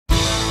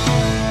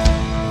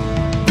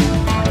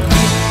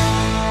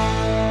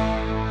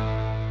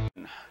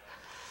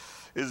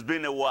It's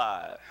been a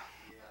while.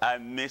 I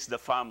miss the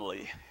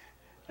family.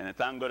 And I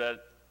thank God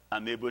that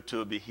I'm able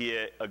to be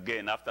here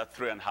again after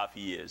 3.5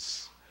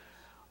 years.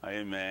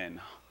 Amen.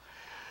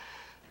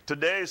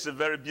 Today is a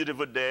very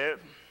beautiful day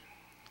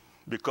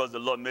because the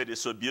Lord made it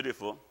so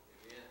beautiful.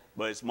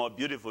 But it's more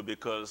beautiful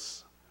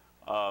because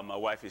my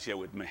wife is here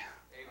with me.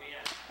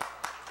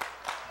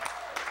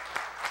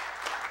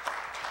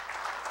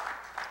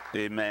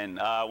 Amen.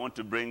 I want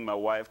to bring my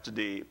wife to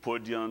the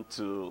podium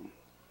to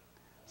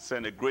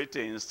send a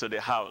greetings to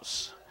the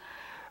house.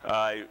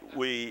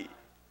 We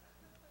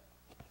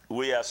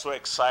are so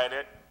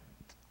excited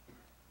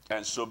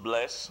and so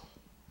blessed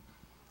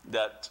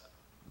that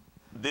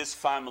this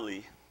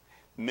family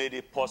made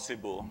it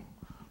possible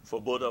for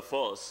both of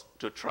us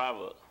to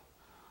travel.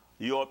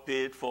 You all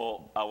paid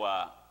for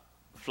our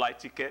flight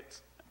ticket,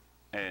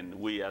 and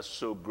we are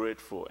so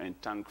grateful and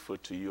thankful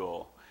to you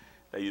all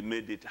that you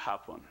made it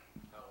happen.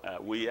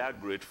 We are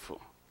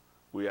grateful.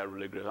 We are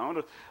really grateful.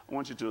 I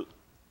want you to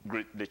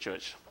greet the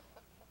church.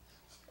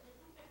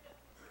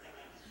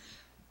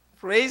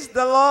 Praise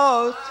the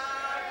Lord.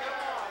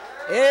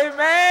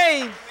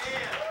 Amen.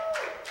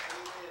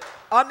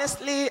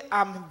 Honestly,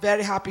 I'm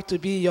very happy to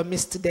be in your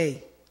midst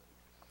today.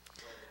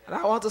 And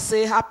I want to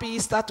say happy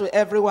Easter to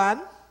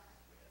everyone.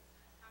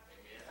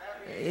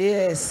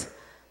 Yes.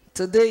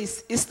 Today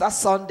is Easter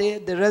Sunday,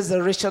 the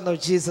resurrection of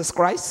Jesus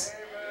Christ.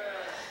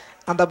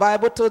 And the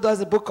Bible told us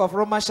in the book of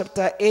Romans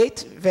chapter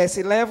 8, verse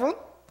 11.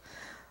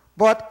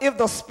 But if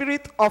the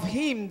spirit of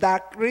him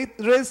that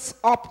raised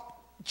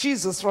up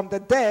Jesus from the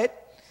dead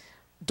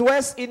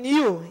dwells in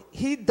you,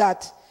 he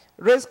that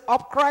raised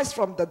up Christ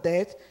from the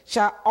dead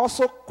shall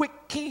also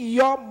quicken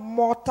your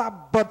mortal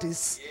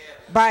bodies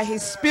by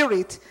his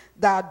spirit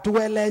that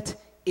dwelleth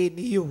in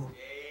you. Amen.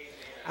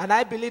 And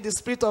I believe the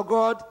Spirit of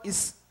God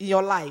is in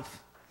your life.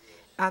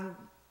 And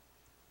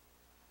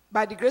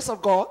by the grace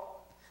of God,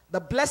 the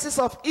blessings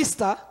of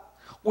Easter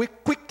will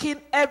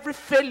quicken every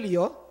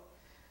failure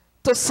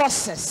to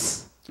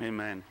success.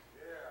 Amen.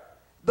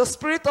 The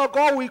Spirit of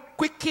God will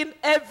quicken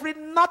every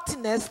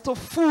nothingness to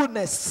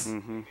fullness.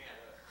 Mm-hmm.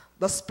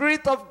 The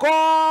Spirit of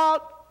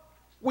God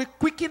will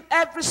quicken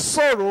every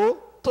sorrow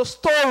to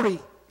story.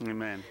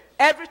 Amen.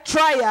 Every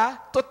trial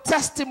to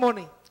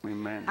testimony.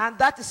 Amen. And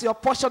that is your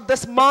portion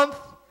this month,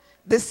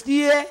 this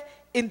year,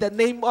 in the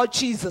name of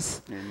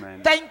Jesus.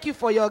 Amen. Thank you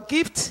for your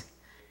gift.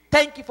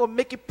 Thank you for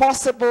making it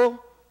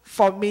possible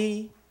for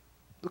me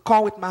to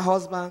come with my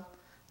husband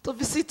to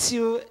visit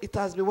you. It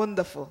has been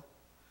wonderful.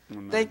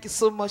 Amen. Thank you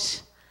so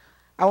much.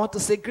 I want to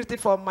say greeting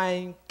from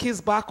my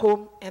kids back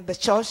home and the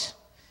church.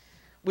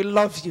 We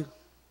love you.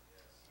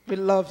 We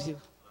love you.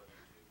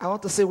 I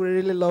want to say we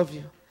really love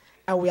you.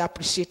 And we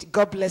appreciate it.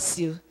 God bless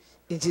you.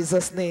 In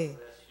Jesus' name.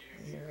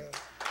 Amen.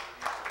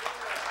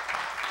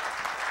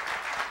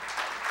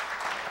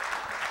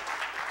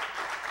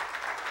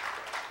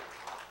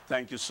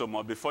 Thank you so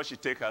much. Before she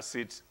takes her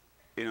seat,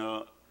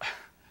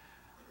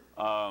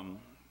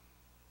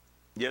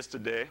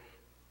 yesterday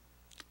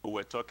we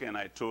were talking and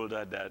I told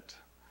her that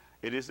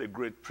it is a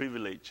great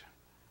privilege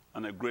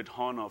and a great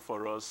honor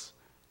for us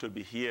to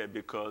be here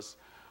because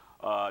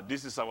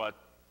this is our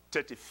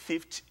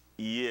 35th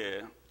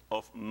year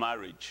of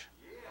marriage.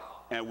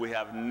 And we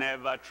have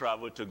never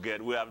traveled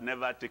together. We have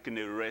never taken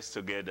a rest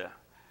together.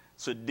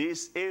 So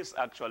this is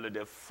actually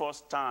the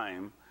first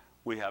time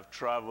we have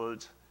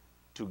traveled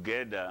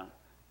together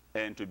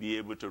and to be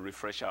able to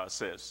refresh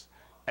ourselves.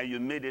 And you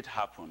made it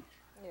happen.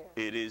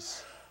 Yeah. It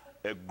is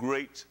a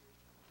great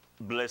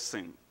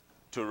blessing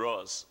to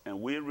us.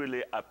 And we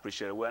really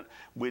appreciate it.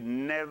 We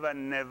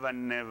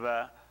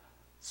never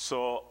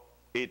saw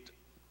it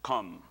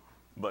come,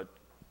 but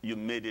you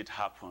made it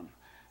happen.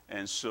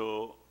 And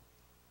so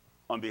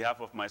on behalf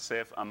of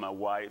myself and my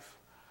wife,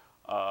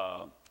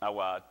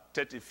 our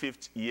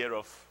 35th year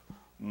of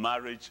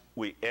marriage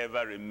will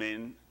ever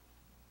remain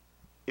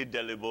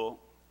indelible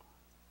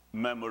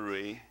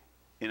memory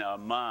in our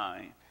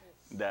mind.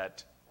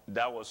 Yes.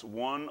 that was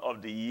one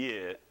of the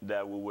years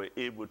that we were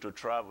able to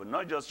travel,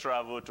 not just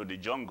travel to the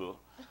jungle,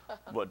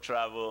 but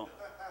travel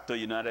to the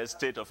United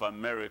States of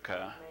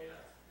America,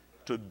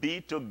 to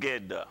be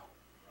together,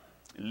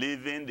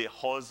 leaving the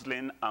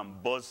hustling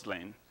and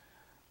bustling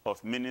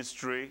of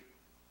ministry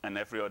and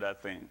every other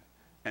thing,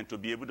 and to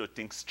be able to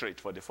think straight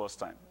for the first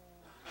time.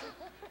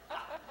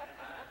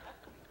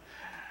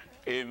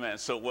 Amen.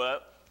 So, well,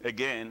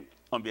 again,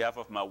 on behalf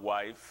of my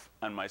wife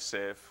and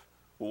myself,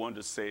 we want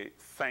to say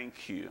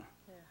thank you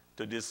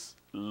to this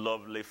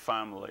lovely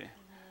family.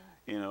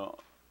 Mm-hmm.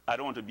 I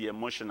don't want to be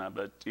emotional,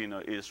 but,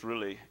 it's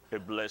really a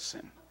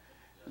blessing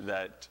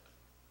that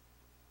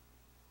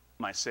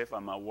myself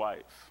and my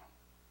wife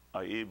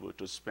are able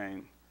to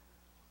spend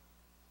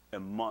a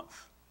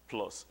month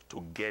plus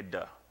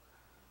together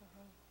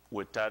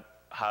without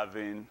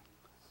having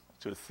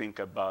to think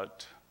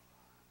about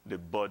the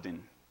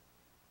burden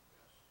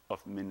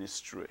of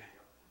ministry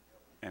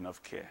and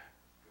of care.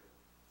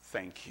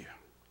 Thank you.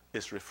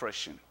 It's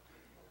refreshing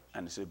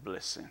and it's a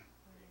blessing.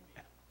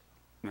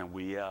 And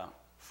we are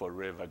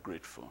forever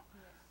grateful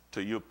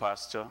to you,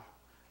 Pastor,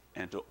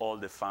 and to all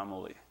the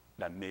family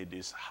that made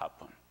this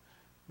happen.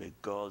 May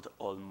God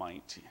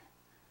Almighty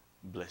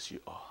bless you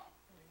all.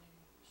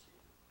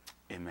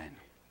 Amen.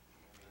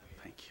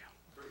 Thank you.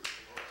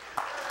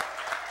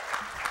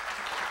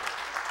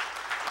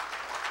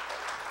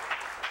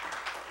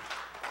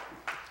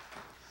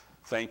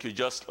 Thank you.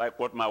 Just like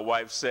what my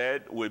wife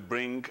said, we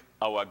bring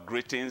our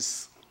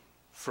greetings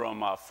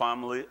from our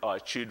family, our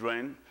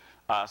children,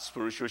 our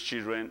spiritual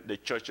children, the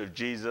Church of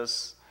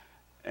Jesus,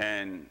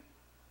 and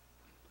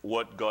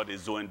what God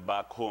is doing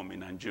back home in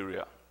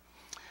Nigeria.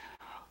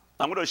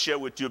 I'm going to share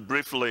with you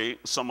briefly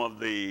some of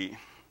the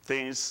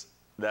things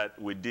that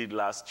we did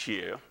last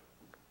year.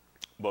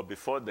 But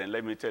before then,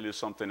 let me tell you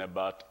something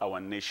about our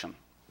nation.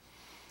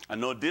 I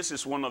know this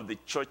is one of the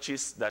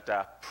churches that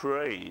are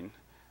praying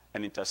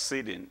and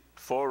interceding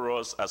for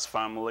us as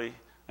family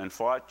and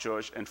for our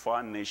church and for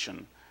our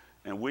nation.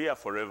 And we are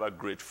forever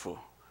grateful.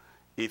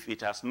 If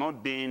it has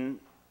not been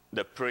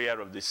the prayer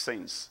of the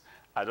saints,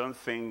 I don't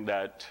think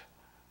that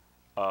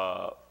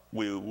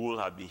we will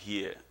have been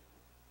here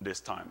this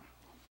time.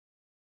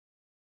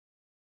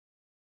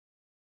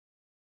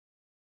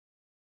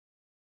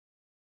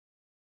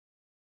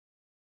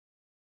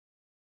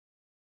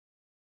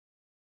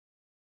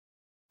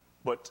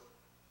 But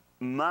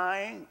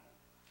my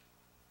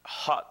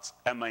heart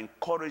and my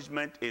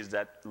encouragement is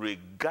that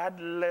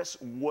regardless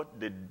what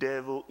the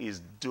devil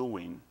is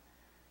doing,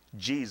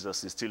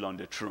 Jesus is still on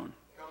the throne.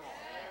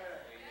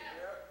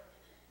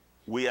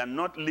 We are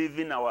not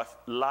living our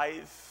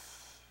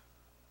life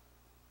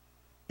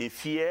in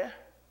fear.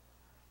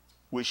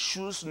 We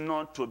choose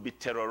not to be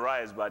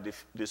terrorized by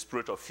the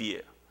spirit of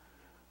fear,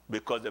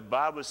 because the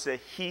Bible says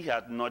he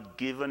had not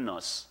given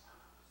us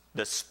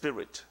the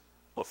spirit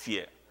of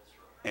fear.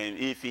 And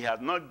if he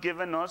has not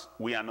given us,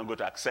 we are not going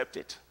to accept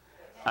it.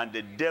 And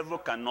the devil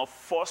cannot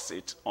force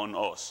it on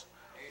us.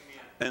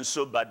 And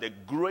so by the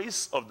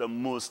grace of the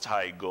Most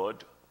High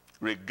God,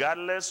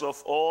 regardless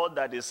of all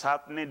that is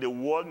happening, the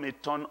world may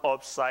turn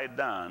upside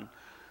down,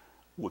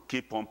 we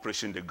keep on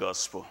preaching the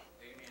gospel.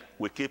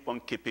 We keep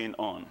on keeping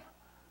on.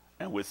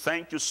 And we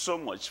thank you so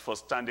much for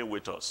standing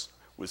with us.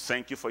 We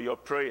thank you for your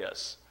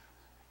prayers.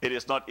 It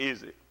is not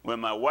easy. When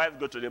my wife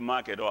goes to the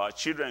market or our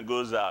children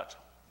goes out,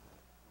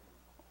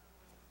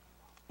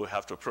 we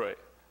have to pray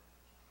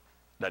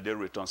that they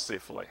return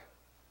safely.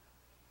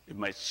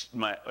 If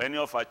any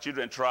of our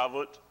children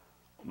traveled,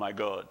 oh my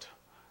God,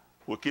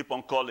 we keep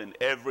on calling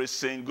every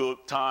single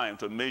time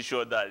to make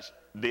sure that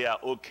they are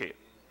okay.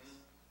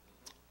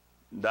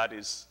 That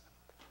is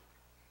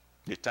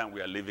the time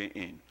we are living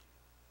in.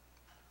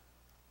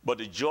 But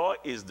the joy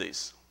is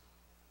this.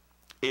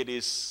 It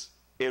is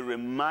a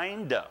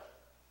reminder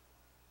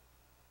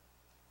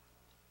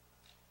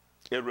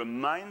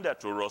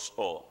to us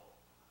all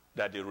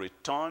that the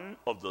return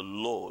of the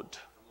Lord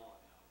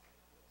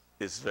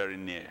is very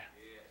near.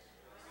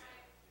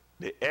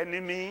 The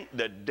enemy,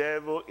 the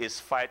devil, is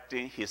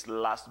fighting his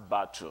last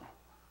battle,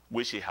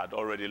 which he had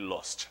already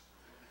lost.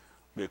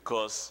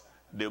 Because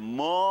the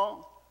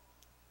more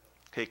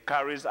he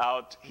carries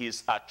out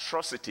his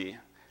atrocity,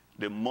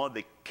 the more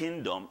the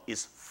kingdom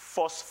is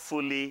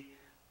forcefully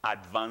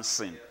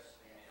advancing.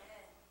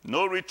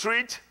 No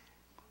retreat.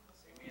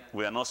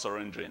 We are not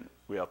surrendering.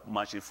 We are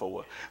marching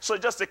forward. So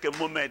just take a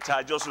moment.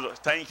 I just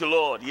thank you,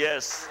 Lord.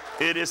 Yes,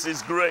 it is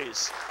His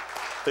grace.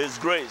 His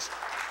grace.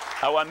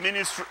 Our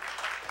ministry,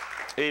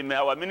 amen.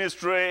 Our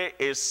ministry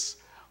is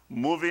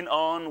moving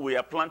on. We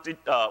are planting.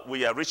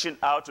 We are reaching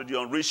out to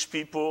the unreached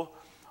people.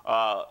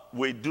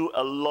 We do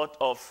a lot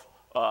of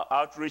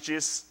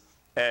outreaches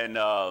and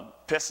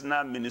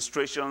personal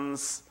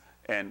ministrations.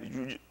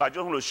 And I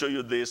just want to show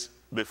you this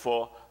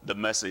before the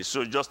message.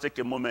 So just take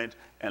a moment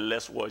and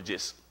let's watch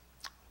this.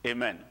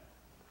 Amen.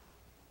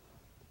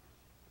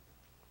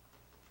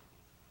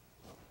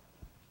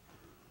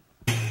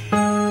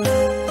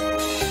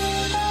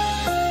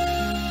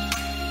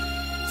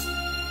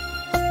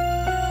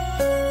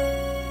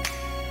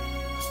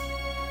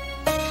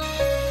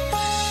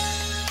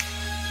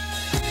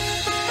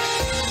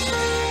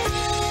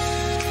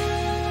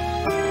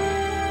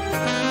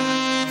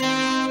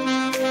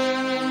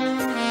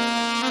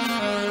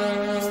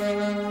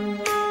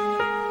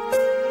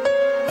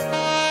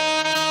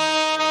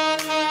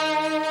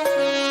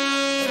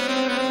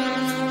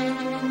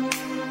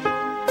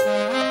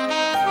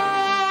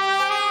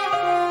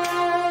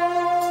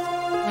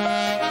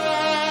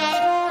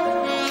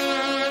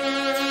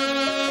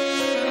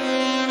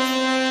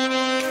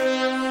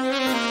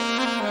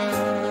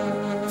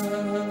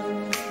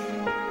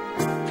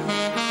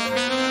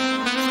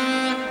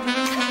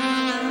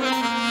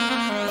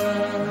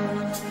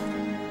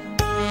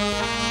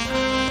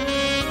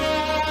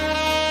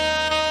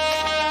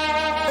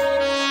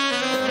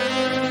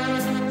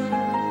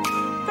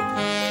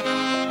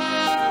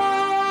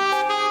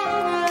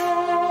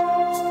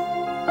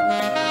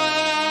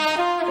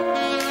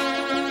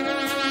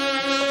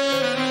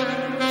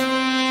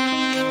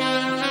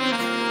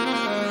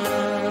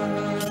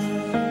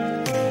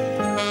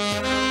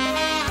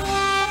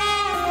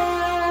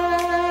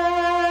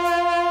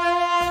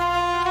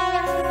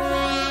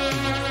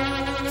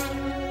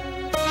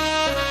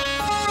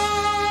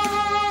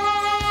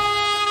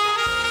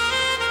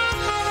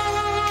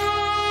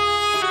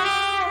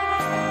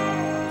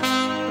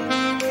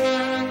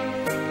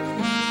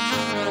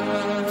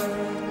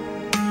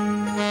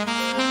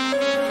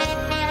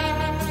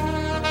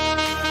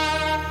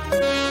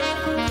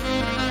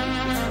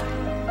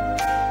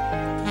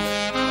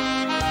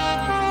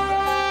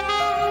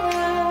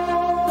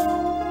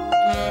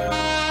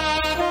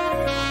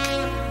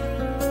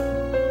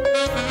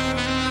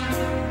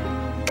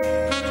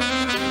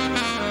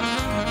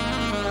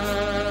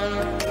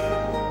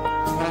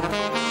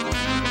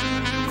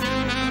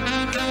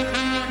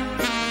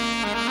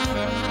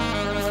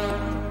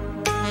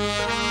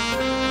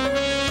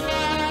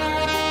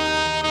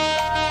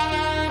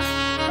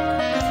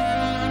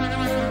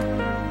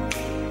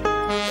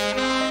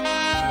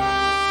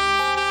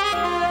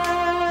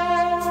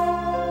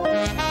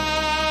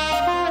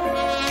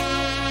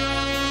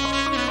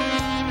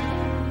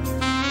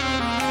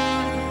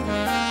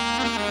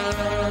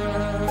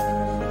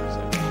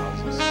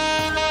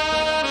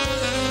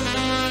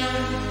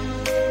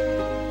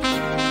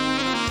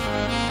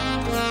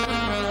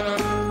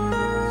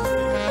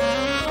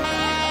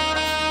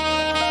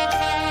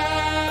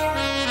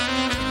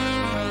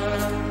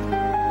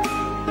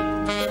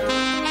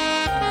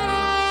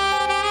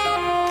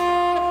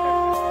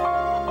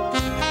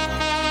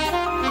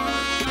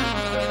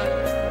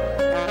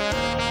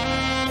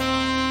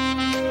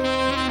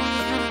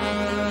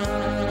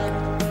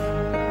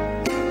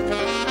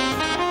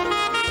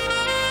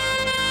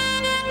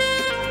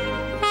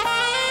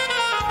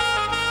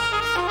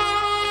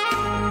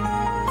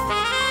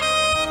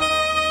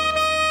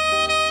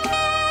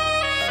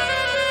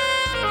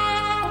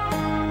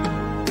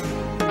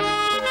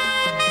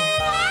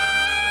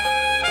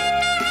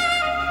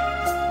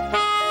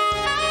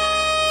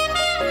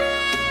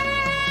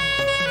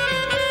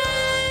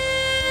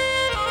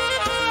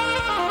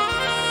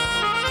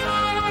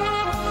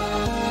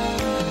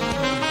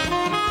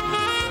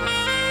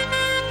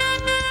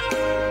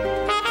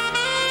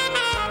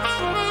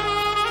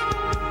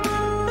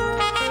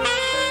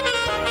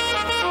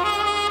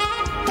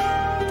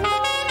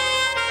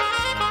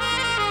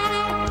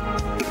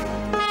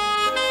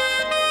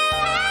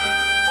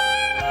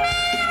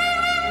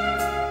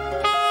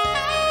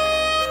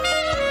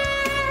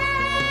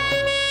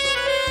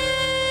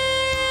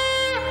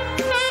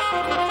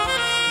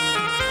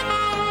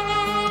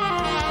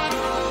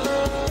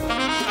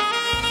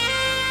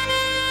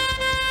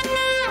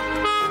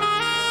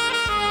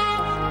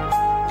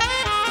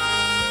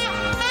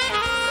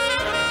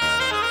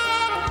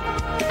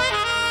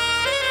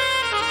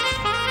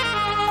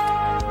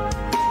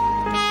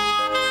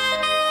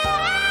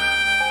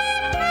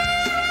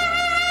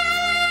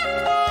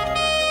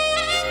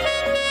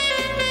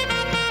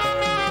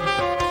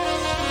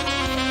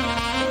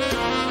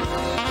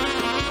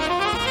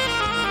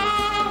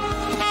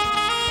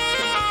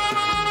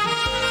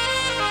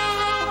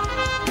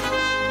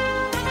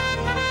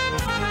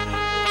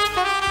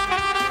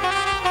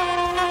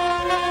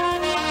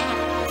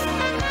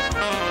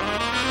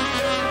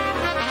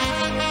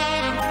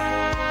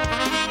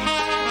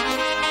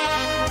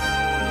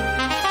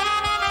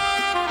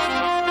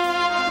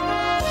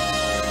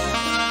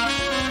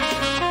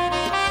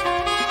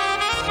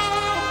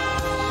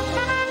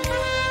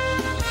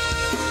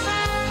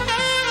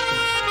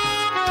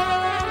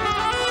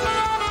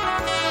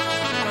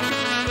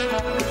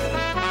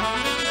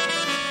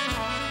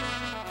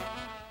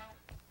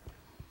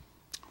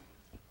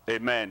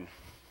 Amen.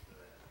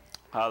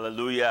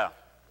 Hallelujah.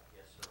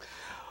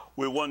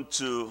 We want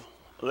to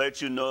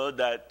let you know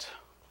that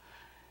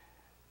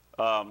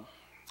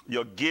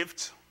your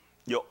gift,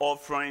 your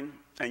offering,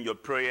 and your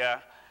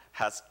prayer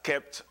has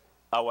kept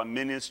our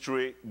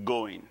ministry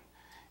going.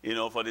 You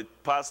know, for the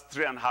past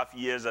 3.5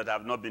 years that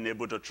I've not been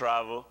able to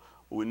travel,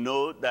 we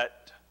know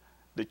that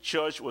the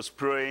church was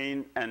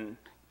praying and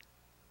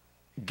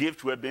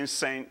gifts were being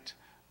sent,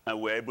 and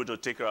we're able to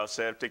take care of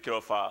ourselves, take care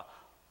of our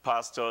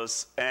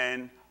pastors,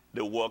 and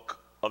the work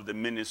of the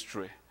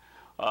ministry.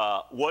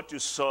 What you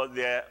saw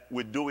there,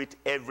 we do it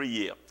every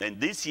year.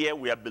 And this year,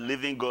 we are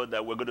believing God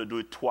that we're going to do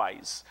it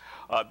twice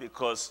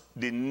because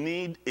the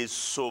need is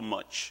so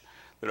much.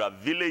 There are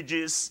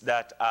villages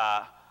that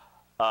are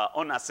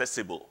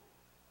inaccessible.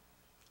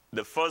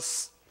 The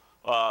first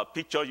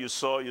picture you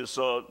saw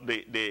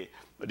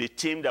the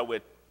team that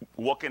were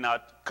walking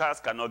out. Cars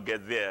cannot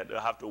get there. They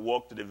have to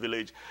walk to the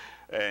village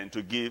and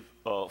to give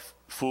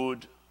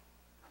food.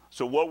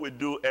 So what we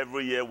do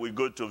every year, we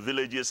go to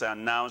villages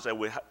and announce that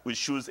we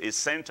choose a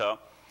center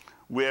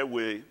where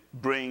we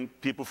bring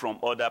people from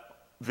other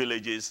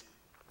villages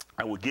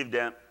and we give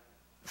them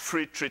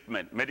free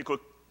treatment. Medical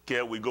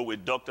care, we go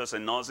with doctors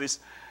and nurses,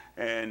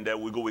 and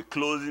we go with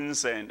clothing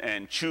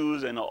and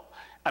shoes and all.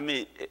 I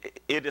mean,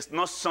 it is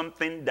not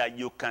something that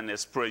you can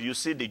express. You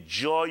see the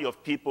joy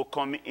of people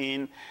coming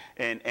in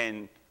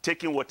and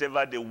taking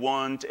whatever they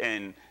want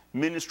and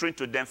ministering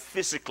to them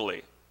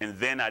physically. And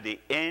then at the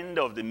end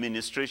of the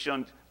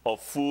ministration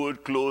of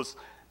food, clothes,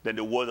 then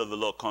the word of the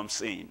Lord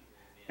comes in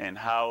and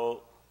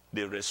how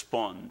they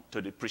respond to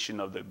the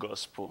preaching of the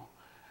gospel.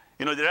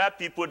 You know, there are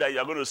people that you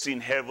are going to see in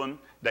heaven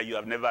that you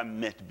have never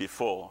met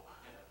before.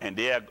 And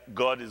there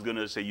God is going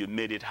to say, you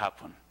made it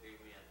happen.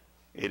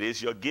 It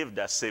is your gift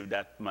that saved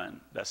that man,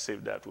 that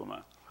saved that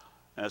woman.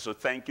 And so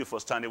thank you for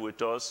standing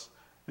with us.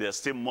 There's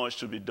still much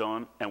to be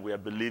done, and we are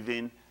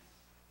believing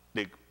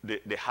the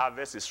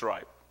harvest is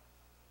ripe.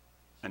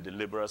 And the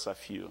laborers are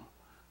few,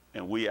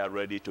 and we are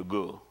ready to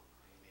go. Amen.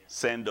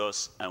 Send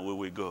us, and we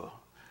will go.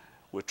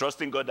 We're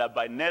trusting God that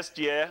by next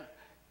year,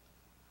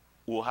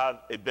 we'll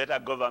have a better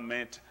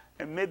government,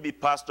 and maybe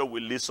pastor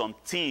will lead some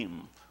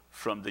team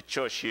from the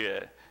church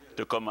here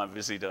to come and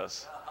visit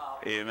us.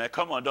 Amen.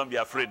 Come on, don't be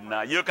afraid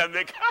now. You can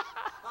make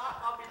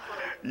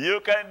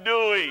you can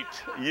do it.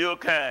 You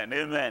can.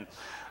 Amen.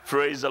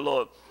 Praise the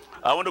Lord.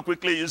 I want to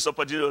quickly use this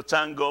opportunity to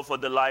thank God for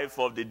the life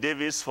of the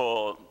Davis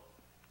for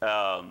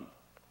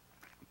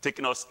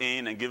taking us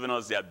in and giving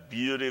us their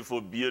beautiful,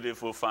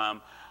 beautiful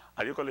farm.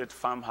 How do you call it,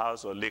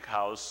 farmhouse or lake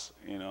house?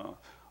 You know,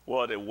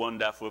 what a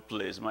wonderful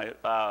place.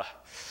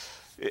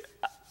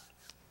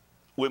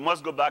 We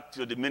must go back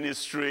to the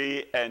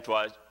ministry and to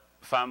our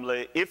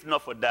family. If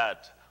not for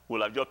that,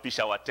 we'll have just pitched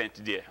our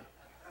tent there.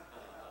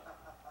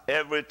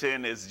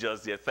 Everything is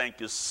just there. Thank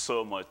you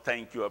so much.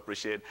 Thank you. I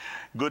appreciate it.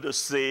 Good to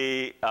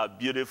see our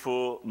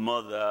beautiful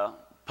mother,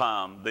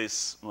 Pam,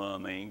 this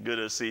morning. Good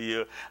to see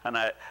you. And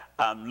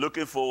I'm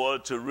looking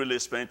forward to really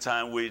spend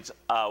time with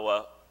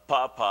our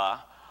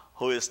Papa,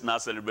 who is now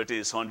celebrating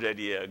his 100th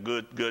year.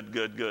 Good, good,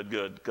 good, good,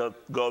 good.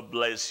 God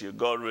bless you.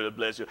 God really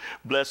bless you.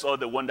 Bless all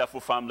the wonderful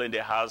family in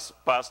the house.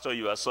 Pastor,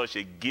 you are such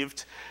a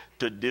gift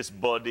to this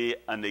body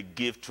and a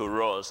gift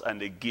to us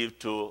and a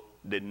gift to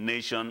the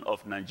nation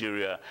of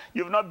Nigeria.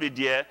 You've not been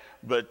there,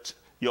 but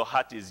your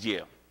heart is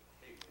here.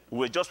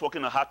 We're just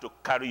working on how to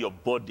carry your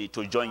body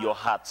to join your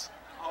heart.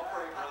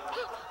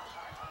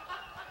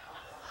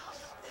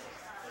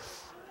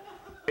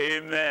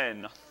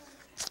 Amen.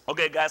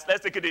 Okay, guys,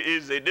 let's take it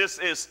easy. This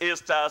is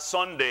Easter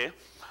Sunday.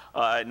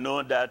 I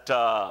know that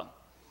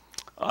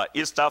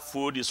Easter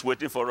food is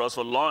waiting for us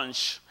for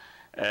lunch.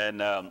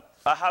 And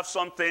I have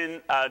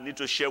something I need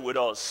to share with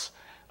us.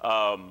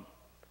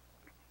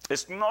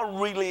 It's not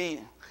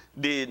really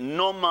the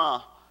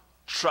normal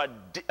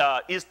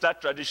Easter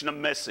traditional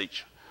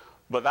message.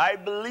 But I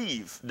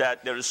believe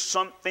that there is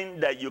something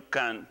that you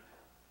can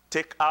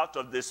take out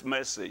of this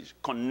message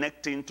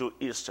connecting to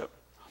Easter.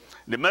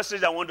 The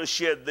message I want to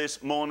share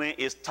this morning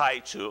is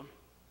titled,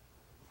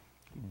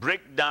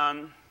 Break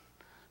Down,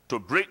 to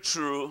Break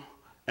Through,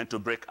 and to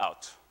Break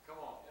Out. Come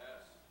on.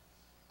 Yes.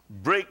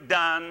 Break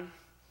down,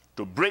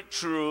 to break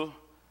through,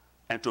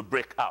 and to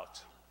break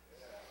out.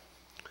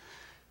 Yeah.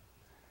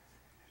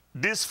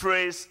 This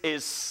phrase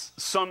is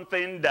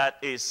something that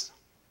is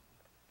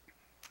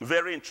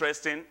very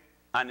interesting,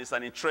 and it's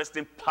an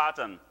interesting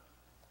pattern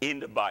in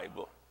the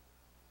Bible.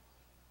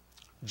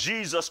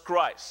 Jesus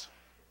Christ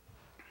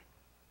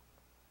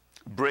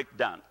break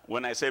down.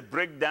 When I say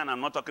break down,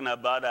 I'm not talking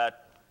about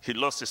that he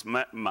lost his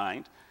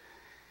mind.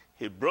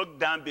 He broke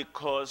down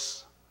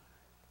because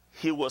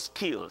he was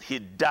killed. He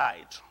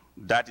died.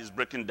 That is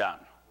breaking down.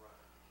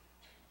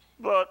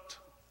 But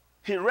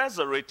he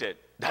resurrected.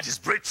 That is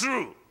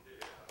breakthrough.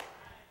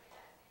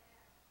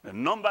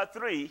 And number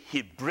 3,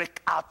 he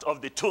break out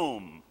of the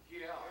tomb.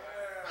 Yeah.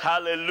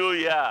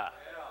 Hallelujah.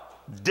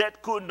 Yeah.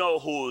 Death could not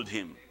hold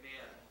him. Amen.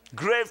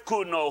 Grave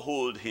could not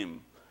hold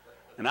him.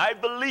 And I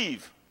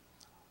believe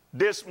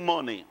this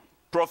morning,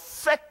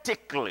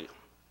 prophetically,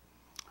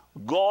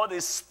 God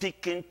is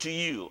speaking to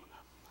you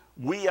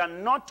we are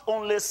not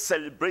only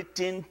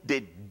celebrating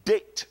the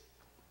date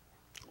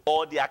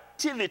or the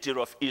activity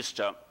of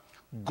Easter,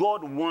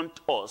 God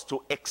wants us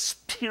to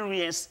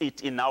experience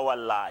it in our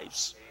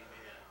lives.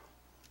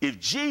 If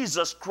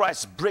Jesus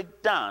Christ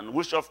break down,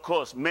 which of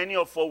course many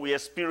of us we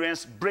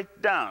experience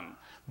breakdown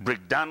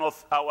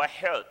of our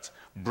health,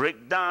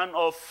 breakdown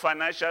of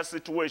financial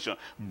situation,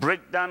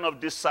 breakdown of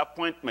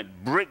disappointment,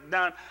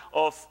 breakdown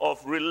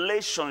of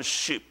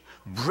relationship,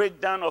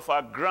 breakdown of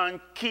our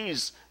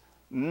grandkids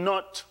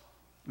not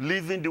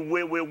living the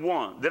way we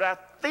want. There are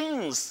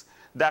things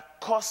that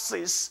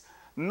causes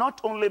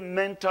not only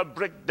mental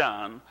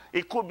breakdown,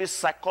 it could be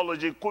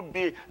psychology, it could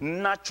be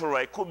natural,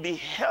 it could be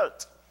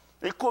health,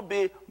 it could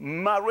be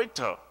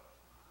marital.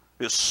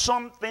 It's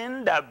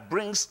something that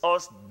brings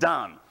us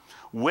down,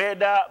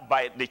 whether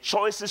by the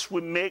choices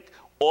we make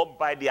or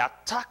by the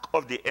attack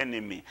of the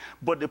enemy.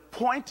 But the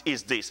point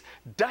is this,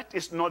 that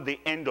is not the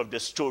end of the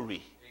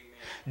story.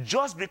 Amen.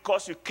 Just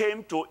because you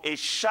came to a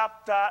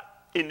chapter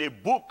in a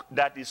book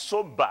that is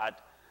so bad,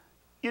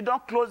 you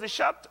don't close the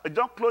chapter, you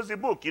don't close the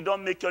book, you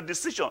don't make your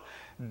decision.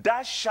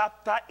 That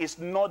chapter is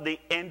not the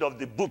end of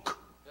the book.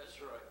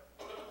 That's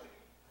right.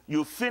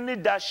 You finish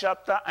that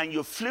chapter and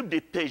you flip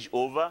the page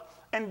over,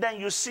 and then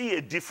you see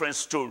a different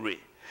story.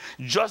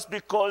 Just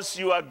because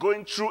you are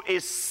going through a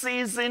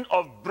season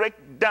of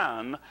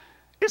breakdown,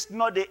 it's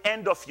not the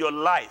end of your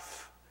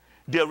life.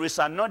 There is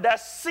another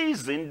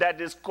season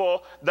that is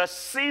called the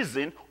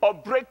season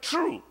of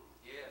breakthrough.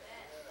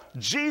 Yes.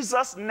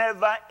 Jesus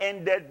never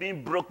ended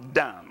being broke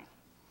down.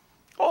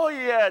 Oh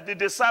yeah, the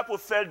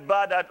disciples felt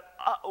bad that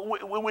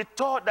we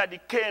thought that he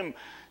came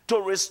to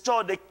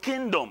restore the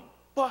kingdom.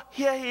 But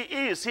here he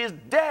is, he's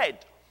dead.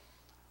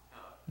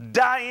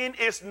 Dying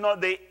is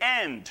not the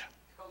end.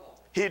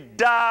 He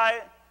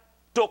died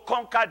to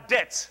conquer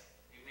death.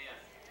 Amen.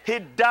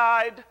 He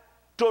died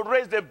to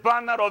raise the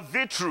banner of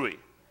victory.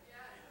 Yes.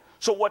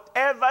 So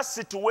whatever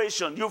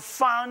situation you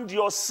found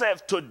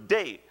yourself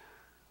today,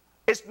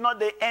 it's not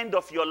the end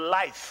of your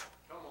life.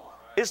 Come on,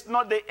 right? It's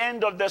not the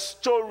end of the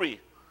story.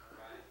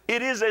 Right.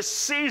 It is a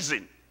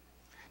season.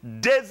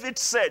 David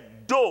said,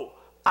 though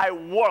I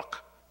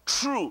walk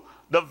through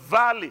the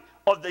valley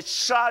of the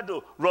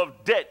shadow of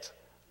death,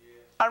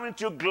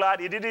 aren't you glad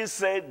he didn't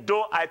say,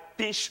 though I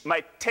pitch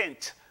my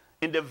tent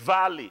in the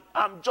valley,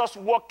 I'm just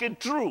walking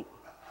through.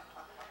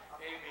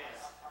 Amen.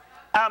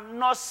 I'm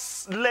not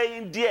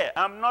laying there.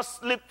 I'm not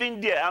sleeping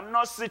there. I'm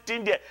not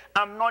sitting there.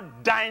 I'm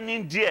not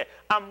dining there.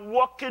 I'm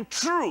walking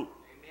through. Amen.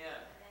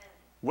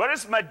 Where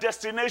is my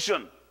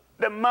destination?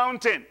 The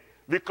mountain.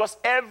 Because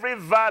every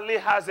valley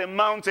has a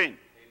mountain. Amen.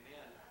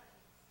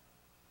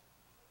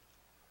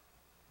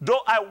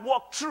 Though I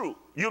walk through,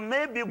 you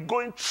may be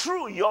going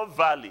through your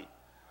valley.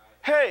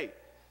 Hey,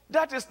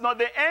 that is not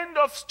the end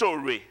of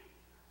story.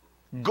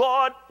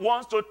 God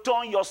wants to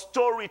turn your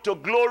story to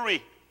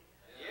glory.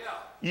 Yeah.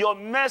 Your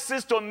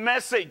message to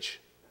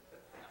message.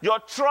 Your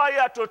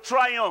trial to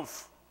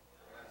triumph.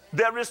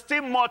 There is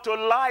still more to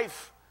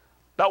life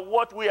than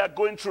what we are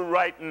going through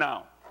right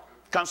now.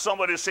 Can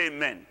somebody say amen?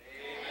 Amen.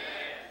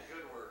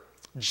 Good word.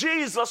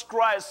 Jesus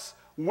Christ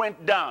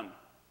went down,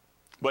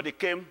 but he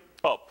came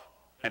up,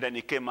 and then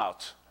he came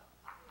out.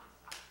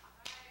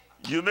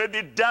 You may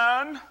be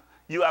down,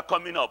 you are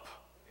coming up.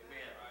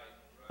 Amen.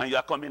 And you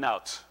are coming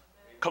out.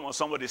 Amen. Come on,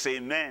 somebody say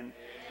amen. Amen.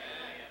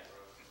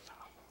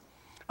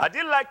 I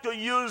did like to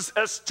use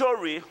a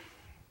story,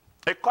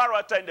 a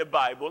character in the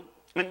Bible,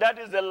 and that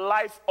is the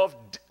life of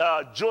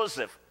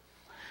Joseph.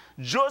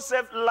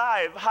 Joseph's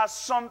life has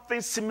something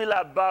similar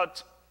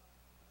about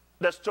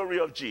the story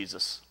of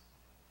Jesus.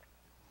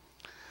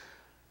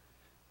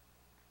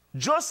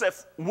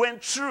 Joseph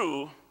went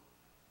through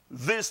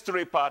these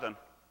three patterns.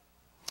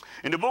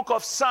 In the book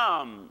of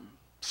Psalm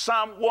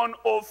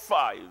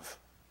 105,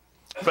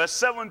 verse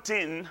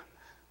 17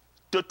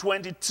 to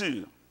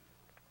 22,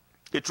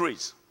 it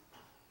reads,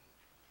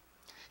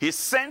 he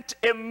sent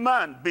a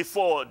man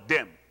before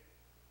them,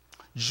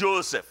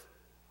 Joseph,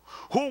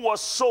 who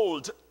was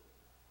sold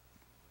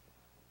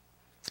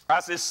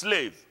as a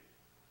slave.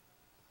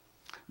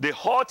 They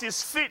hurt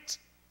his feet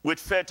with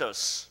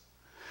fetters.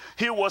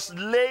 He was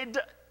laid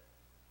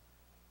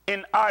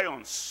in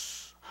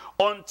irons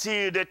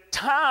until the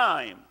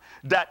time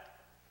that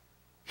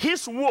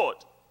his word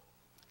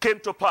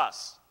came to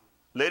pass.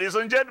 Ladies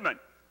and gentlemen,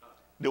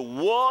 the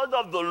word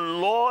of the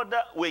Lord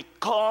will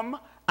come,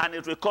 and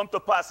it will come to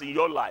pass in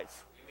your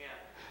life. Amen.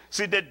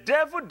 See, the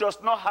devil does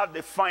not have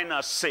the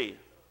final say.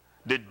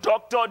 The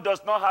doctor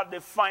does not have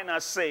the final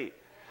say.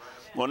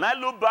 When I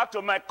look back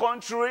to my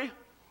country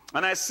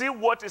and I see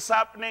what is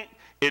happening,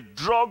 a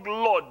drug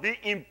law being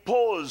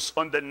imposed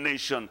on the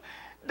nation,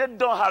 they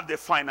don't have the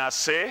final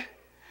say.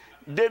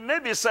 They may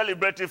be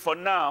celebrating for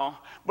now,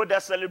 but their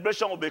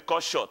celebration will be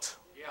cut short.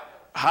 Yeah.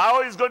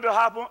 How it's going to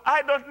happen,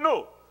 I don't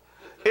know.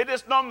 It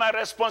is not my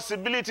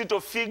responsibility to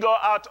figure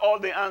out all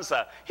the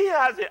answer. He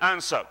has the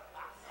answer. Right.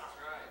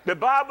 The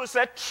Bible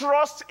said,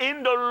 trust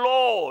in the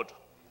Lord.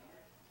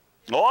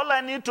 All I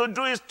need to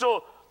do is to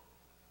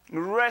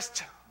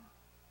rest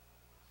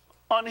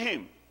on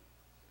him.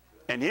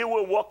 And he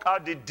will work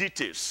out the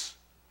details.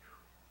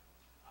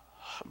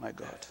 Oh my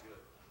God.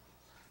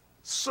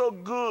 So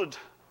good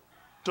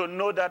to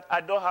know that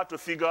I don't have to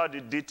figure out the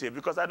detail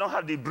because I don't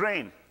have the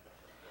brain.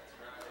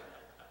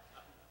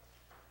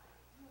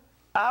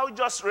 I'll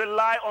just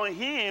rely on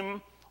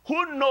him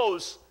who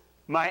knows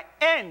my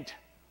end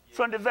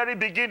from the very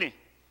beginning.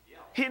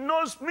 He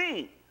knows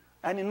me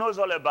and he knows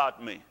all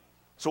about me.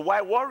 So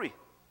why worry?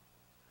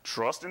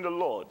 Trust in the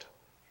Lord.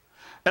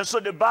 And so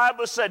the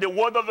Bible said the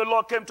word of the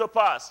Lord came to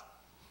pass.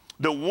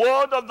 The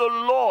word of the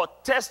Lord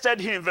tested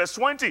him. Verse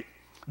 20.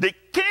 The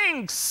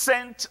king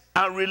sent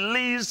and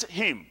released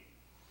him.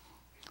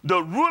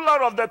 The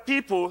ruler of the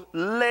people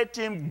let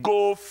him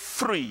go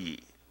free.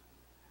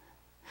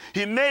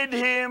 He made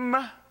him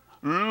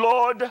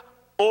Lord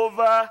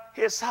over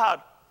his heart.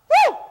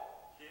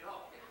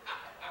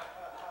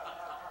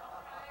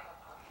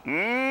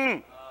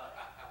 Woo!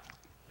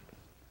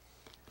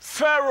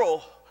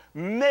 Pharaoh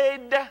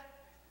made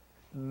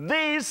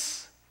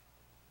this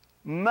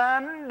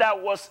man that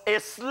was a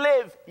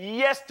slave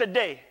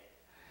yesterday,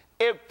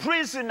 a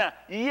prisoner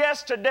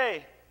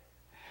yesterday.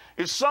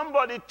 If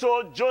somebody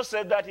told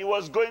Joseph that he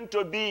was going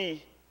to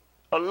be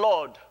a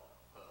lord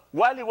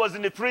while he was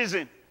in the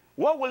prison,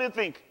 what will he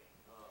think?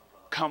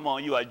 Come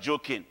on, you are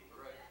joking.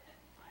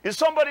 If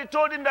somebody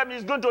told him that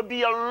he's going to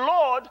be a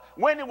lord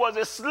when he was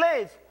a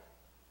slave,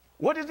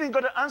 what do you think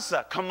he's going to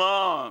answer? Come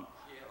on.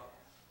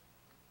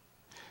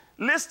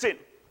 Listen,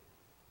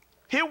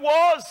 he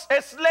was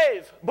a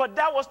slave, but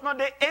that was not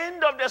the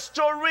end of the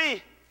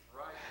story.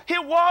 He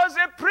was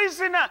a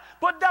prisoner,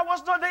 but that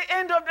was not the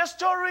end of the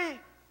story.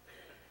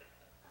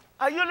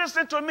 Are you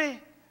listening to me?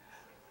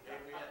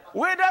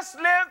 Whether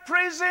slave,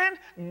 prison,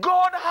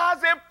 God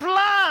has a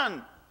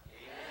plan.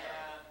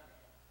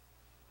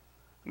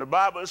 The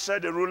Bible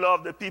said the ruler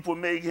of the people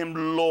made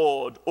him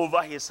Lord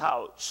over his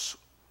house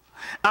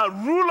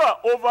and ruler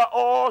over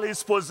all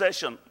his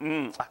possession.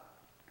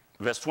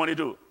 Verse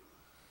 22.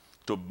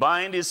 To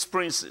bind his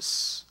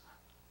princes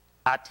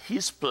at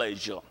his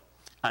pleasure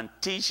and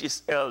teach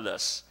his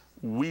elders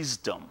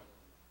wisdom.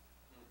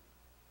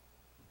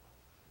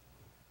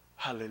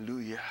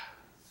 Hallelujah.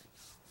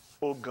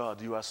 Oh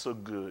God, you are so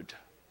good.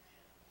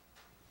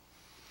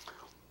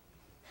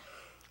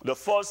 The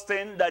first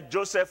thing that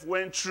Joseph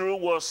went through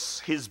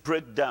was his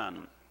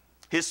breakdown.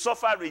 He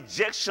suffered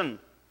rejection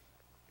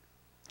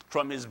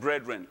from his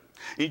brethren.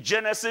 In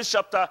Genesis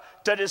chapter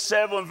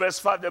 37, verse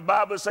 5, the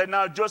Bible said,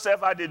 now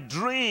Joseph had a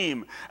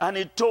dream, and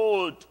he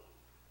told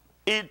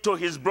it to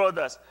his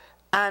brothers,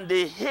 and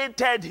they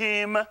hated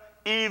him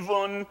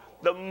even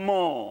the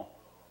more.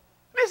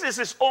 This is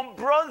his own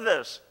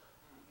brothers.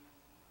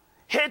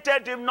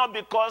 Hated him not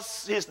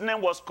because his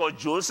name was called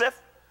Joseph.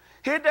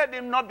 Hated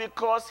him not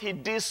because he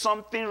did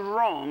something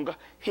wrong.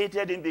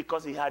 Hated him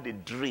because he had a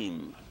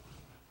dream.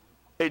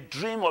 A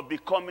dream of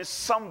becoming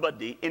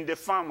somebody in the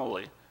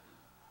family.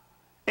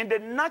 In the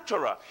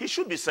natural, he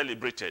should be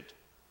celebrated.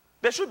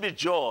 There should be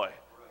joy.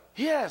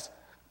 Yes,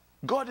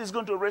 God is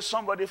going to raise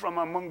somebody from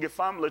among the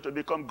family to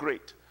become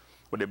great.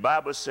 But the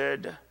Bible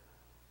said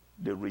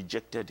they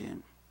rejected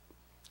him.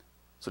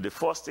 So the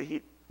first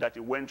thing that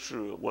he went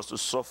through was to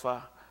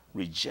suffer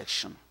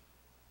rejection.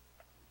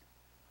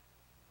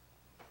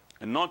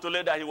 And not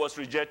only that he was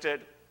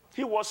rejected,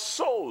 he was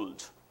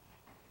sold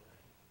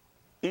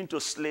into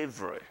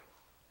slavery.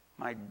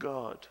 My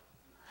God.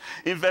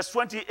 In verse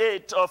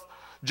 28 of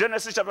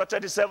Genesis chapter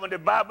 37, the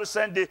Bible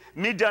said the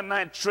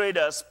Midianite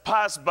traders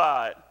passed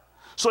by.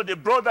 So the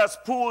brothers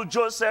pulled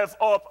Joseph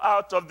up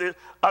out of the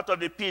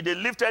pit. They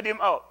lifted him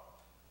up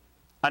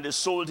and they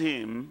sold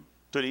him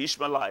to the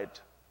Ishmaelite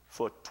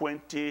for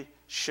 20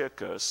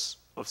 shekels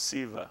of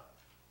silver.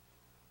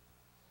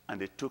 And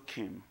they took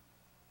him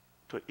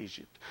to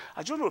Egypt.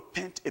 I just want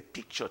to paint a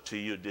picture to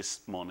you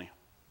this morning.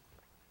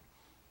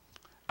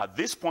 At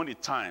this point in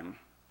time,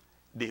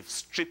 they've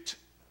stripped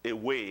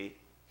away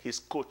his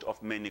coat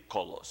of many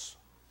colors.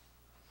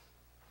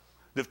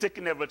 They've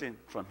taken everything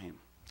from him.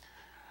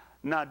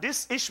 Now,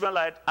 these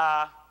Ishmaelites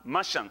are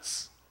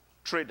merchants,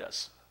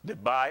 traders. They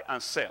buy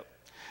and sell.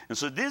 And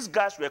so these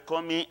guys were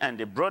coming, and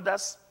the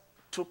brothers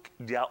took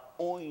their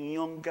own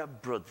younger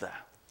brother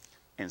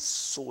and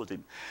sold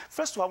him.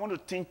 First of all, I want to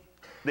think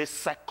the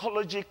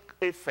psychological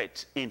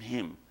effect in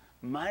him.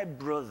 My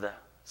brother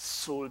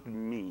sold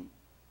me.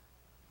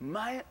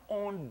 My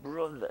own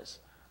brothers.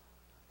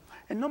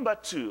 And number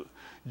two,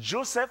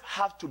 Joseph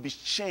had to be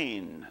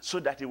chained so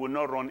that he would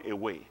not run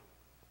away.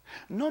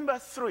 Number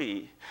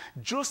three,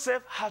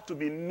 Joseph had to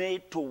be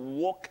made to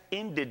walk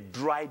in the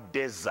dry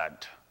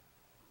desert.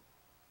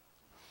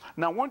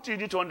 Now, what you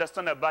need to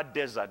understand about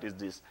desert is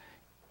this.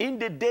 In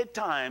the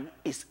daytime,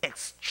 it's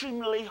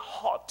extremely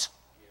hot.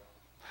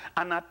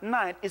 And at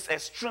night, it's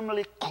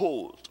extremely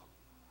cold.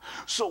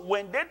 So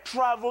when they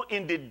travel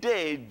in the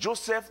day,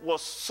 Joseph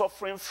was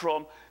suffering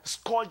from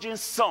scorching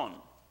sun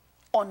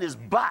on his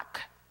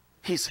back,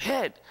 his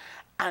head,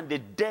 and the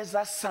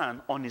desert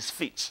sand on his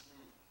feet.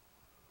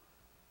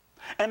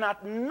 And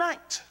at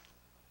night,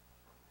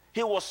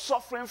 he was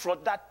suffering from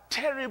that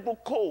terrible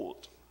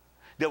cold.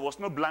 There was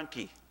no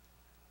blanket.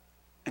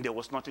 and there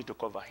was nothing to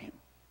cover him.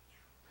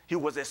 He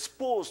was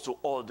exposed to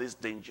all this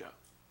danger.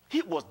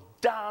 He was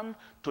down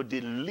to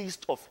the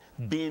least of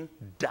being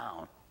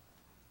down.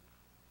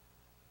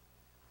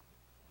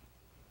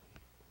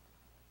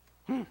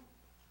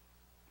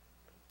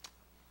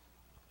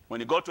 When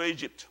he got to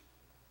Egypt,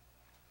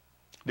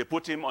 they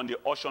put him on the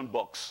auction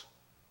box.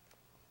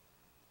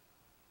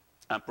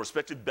 And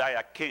prospective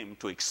buyer came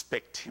to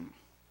expect him.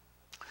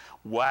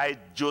 While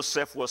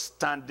Joseph was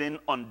standing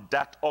on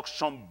that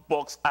auction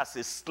box as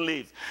a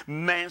slave,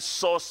 men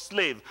saw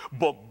slave,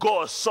 but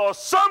God saw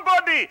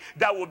somebody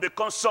that will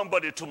become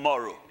somebody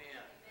tomorrow. Amen.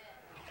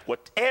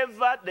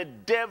 Whatever the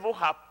devil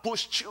has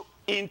pushed you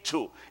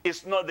into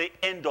is not the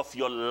end of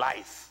your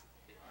life.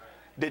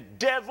 The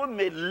devil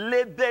may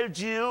label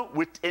you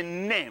with a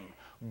name.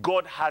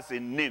 God has a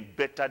name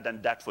better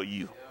than that for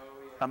you.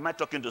 Am I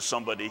talking to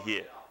somebody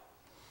here?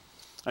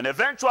 And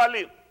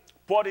eventually,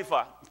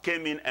 Potiphar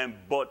came in and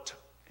bought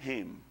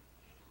him.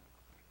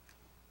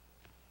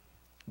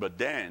 But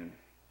then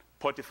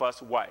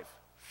Potiphar's wife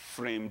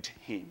framed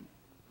him,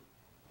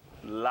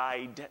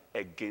 lied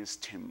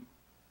against him,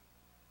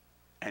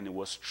 and he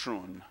was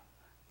thrown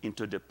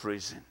into the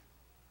prison.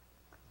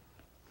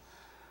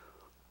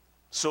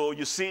 So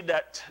you see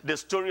that the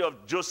story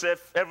of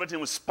Joseph, everything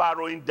was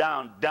spiraling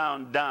down,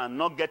 down, down,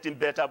 not getting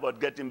better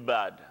but getting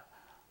bad.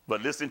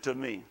 But listen to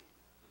me,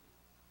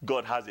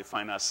 God has the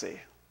final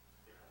say.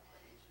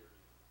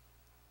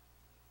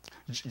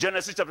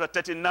 Genesis chapter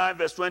 39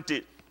 verse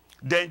 20.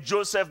 Then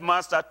Joseph's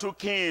master took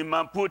him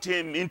and put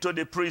him into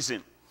the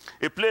prison,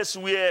 a place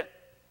where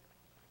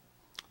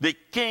the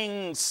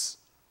king's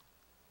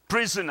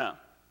prisoner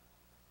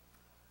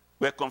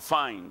were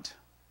confined.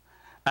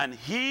 And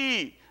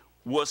he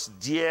was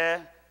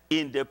there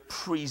in the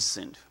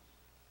prison.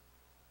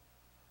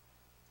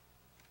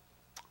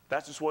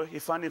 That is where he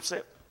found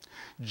himself.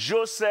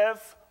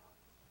 Joseph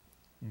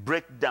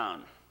broke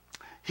down.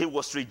 He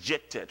was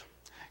rejected.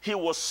 He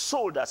was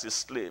sold as a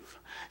slave.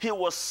 He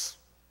was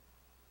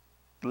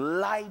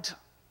lied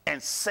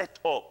and set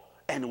up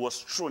and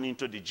was thrown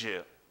into the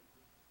jail.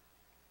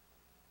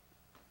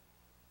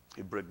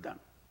 He broke down.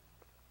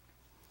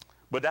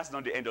 But that's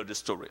not the end of the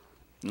story.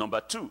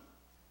 Number two,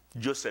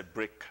 Joseph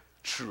break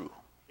through.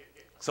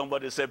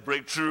 Somebody said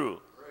breakthrough.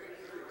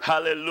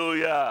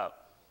 Hallelujah.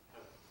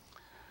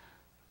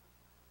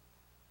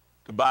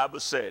 The Bible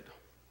said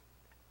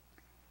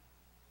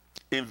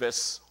in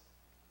verse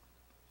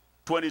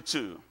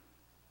 21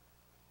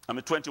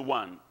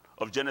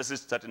 of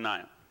Genesis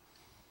 39,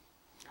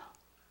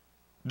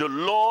 the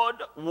Lord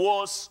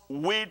was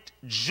with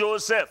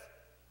Joseph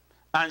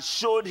and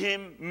showed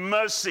him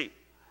mercy,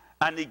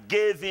 and he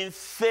gave him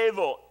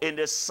favor in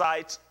the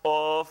sight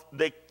of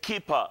the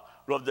keeper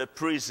of the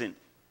prison.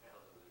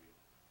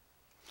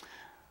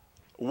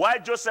 While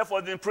Joseph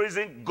was in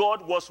prison,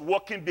 God was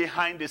working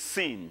behind the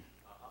scene.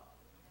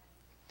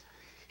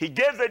 He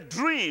gave a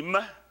dream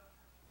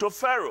to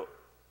Pharaoh.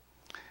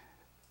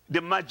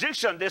 The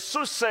magician, the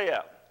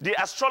soothsayer, the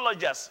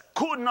astrologers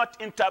could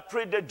not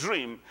interpret the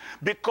dream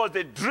because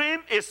the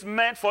dream is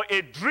meant for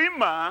a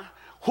dreamer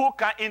who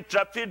can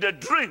interpret the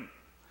dream.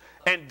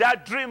 And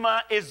that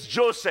dreamer is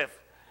Joseph.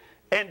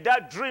 And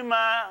that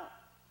dreamer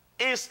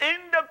is in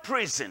the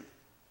prison.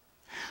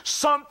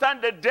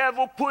 Sometimes the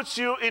devil puts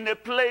you in a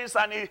place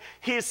and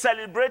he's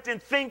celebrating,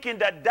 thinking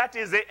that that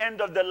is the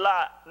end of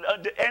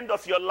the end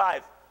of your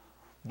life.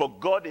 But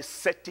God is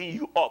setting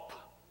you up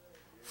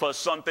for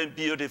something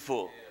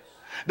beautiful.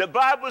 The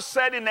Bible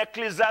said in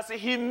Ecclesiastes,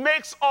 he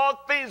makes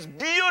all things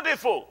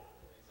beautiful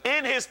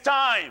in his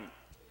time.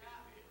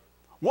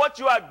 What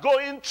you are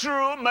going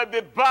through may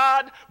be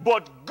bad,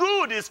 but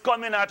good is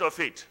coming out of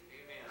it.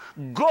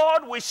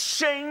 God will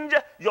change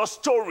your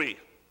story.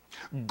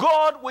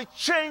 God will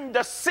change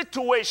the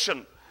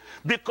situation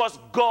because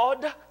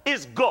God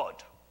is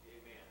God.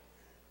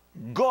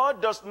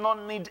 God does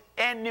not need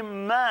any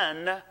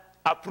man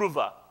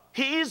approval.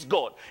 He is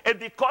God. And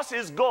because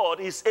he's God,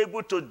 he's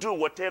able to do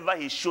whatever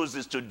he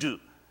chooses to do.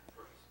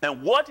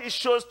 And what he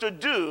chose to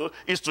do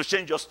is to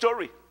change your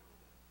story.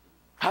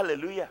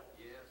 Hallelujah.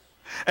 Yes.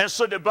 And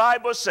so the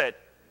Bible said,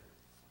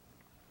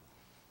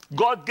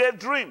 God gave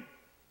dream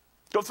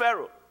to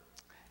Pharaoh.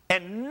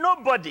 And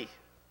nobody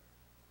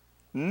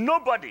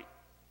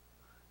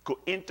could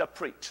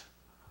interpret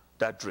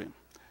that dream.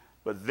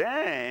 But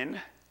then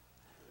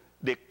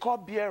the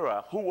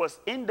cupbearer who was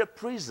in the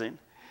prison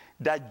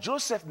that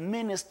Joseph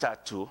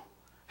ministered to,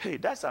 hey,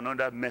 that's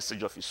another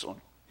message of his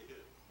own.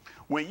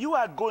 When you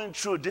are going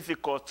through a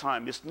difficult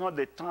time, it's not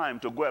the time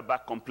to go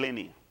about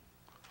complaining.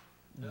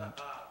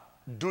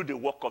 Do the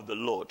work of the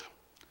Lord.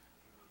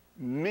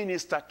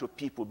 Minister to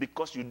people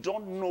because you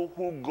don't know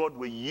who God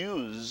will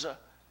use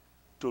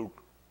to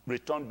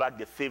return back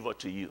the favor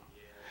to you.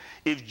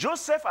 If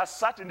Joseph had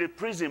sat in the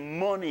prison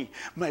mourning,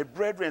 my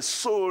brethren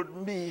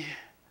sold me.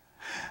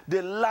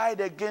 They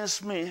lied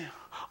against me.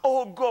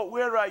 Oh God,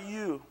 where are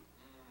you?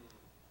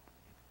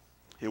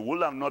 He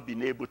would have not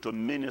been able to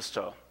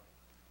minister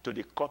to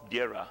the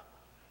cupbearer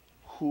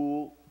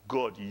who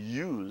God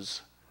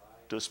used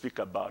to speak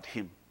about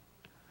him.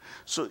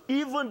 So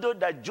even though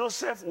that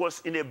Joseph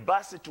was in a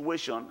bad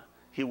situation,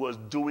 he was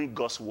doing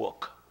God's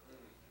work.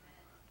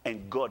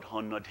 And God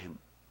honored him.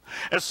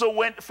 And so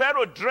when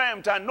Pharaoh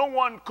dreamt and no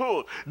one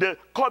could, the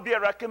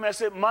cupbearer came and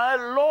said, my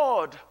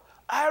Lord,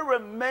 I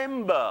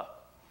remember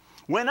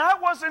when I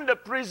was in the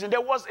prison,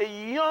 there was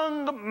a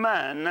young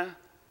man,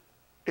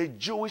 a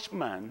Jewish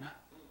man,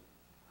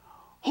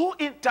 who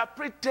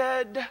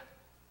interpreted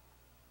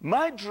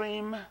my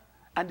dream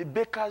and the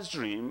baker's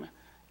dream,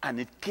 and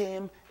it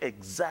came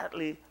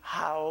exactly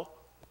how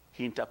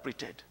he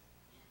interpreted.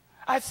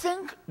 I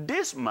think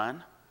this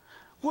man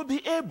will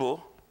be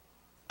able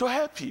to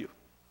help you.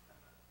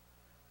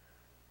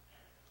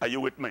 Are you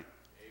with me?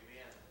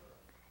 Amen.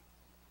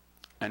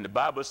 And the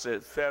Bible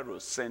says Pharaoh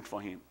sent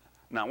for him.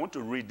 Now I want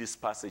to read this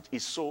passage.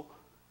 It's so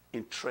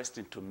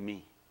interesting to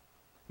me.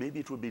 Maybe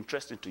it will be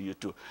interesting to you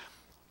too.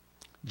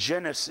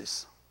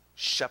 Genesis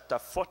chapter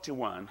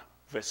 41,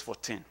 verse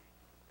 14.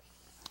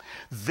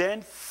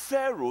 Then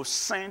Pharaoh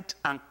sent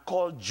and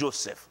called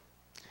Joseph.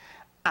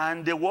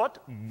 And they what?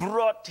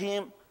 Brought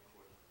him.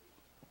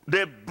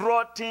 They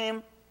brought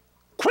him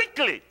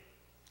quickly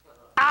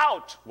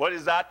out. What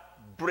is that?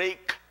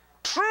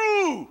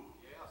 Breakthrough.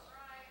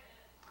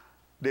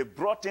 They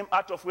brought him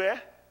out of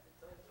where?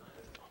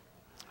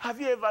 Have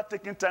you ever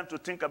taken time to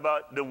think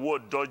about the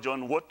word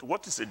dungeon?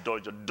 What is a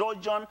dungeon?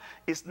 Dungeon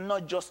is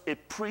not just a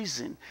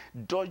prison.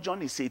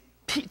 Dungeon is a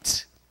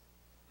pit.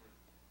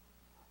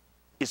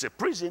 It's a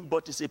prison,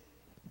 but it's a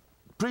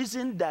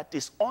prison that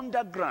is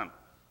underground.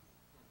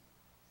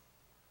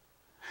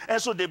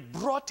 And so they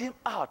brought him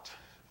out.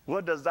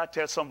 What does that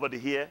tell somebody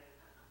here?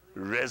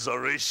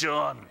 Resurrection.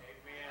 Amen.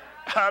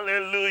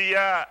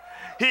 Hallelujah.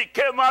 He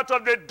came out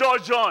of the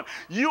dungeon.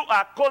 You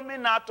are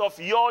coming out of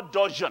your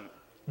dungeon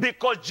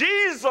because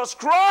Jesus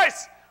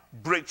Christ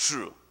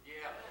breakthrough.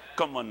 Yeah.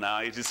 Come on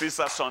now. It is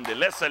Easter Sunday.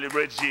 Let's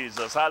celebrate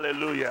Jesus.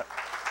 Hallelujah.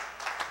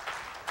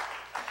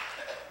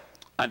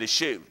 And he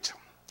shaved,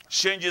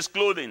 changed his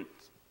clothing,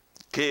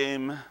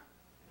 came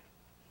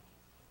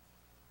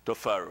to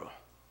Pharaoh.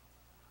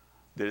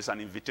 There is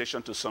an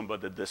invitation to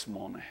somebody this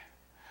morning.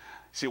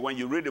 See, when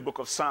you read the book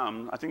of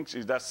Psalm, I think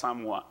that's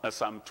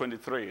Psalm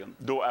 23.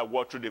 Though I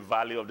walk through the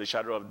valley of the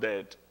shadow of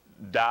death,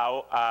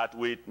 thou art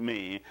with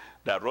me.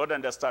 The rod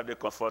and the staff, they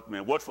comfort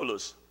me. What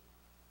follows?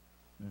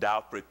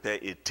 Thou prepare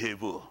a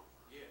table.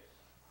 Yes.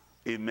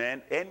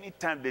 Amen.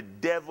 Anytime the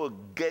devil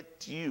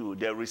gets you,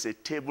 there is a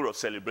table of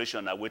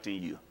celebration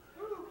awaiting you.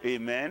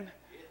 Amen.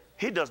 Yes.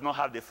 He does not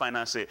have the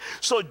final say.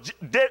 So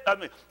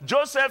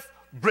Joseph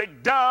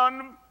break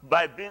down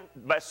by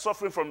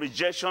suffering from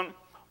rejection,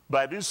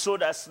 by being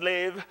sold as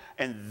slave,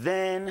 and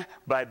then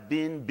by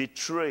being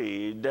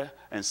betrayed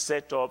and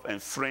set up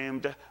and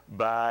framed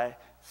by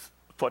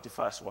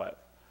Potiphar's wife.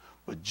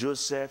 But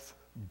Joseph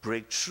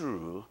break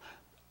through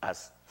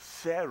as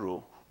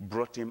Pharaoh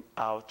brought him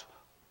out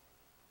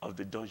of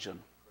the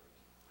dungeon.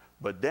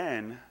 But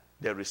then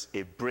there is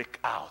a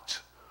breakout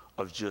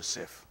of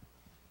Joseph.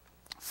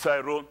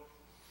 Pharaoh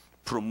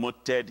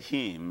promoted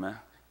him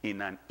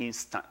in an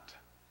instant.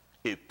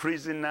 A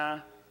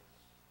prisoner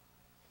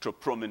to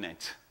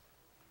prominent.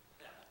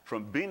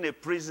 From being a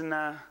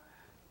prisoner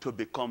to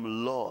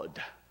become Lord,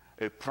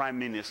 a prime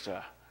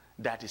minister,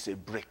 that is a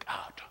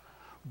breakout.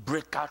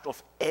 Breakout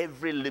of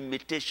every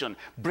limitation,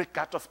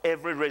 breakout of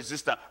every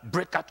resistance,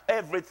 breakout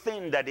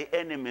everything that the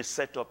enemy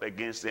set up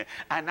against him.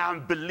 And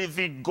I'm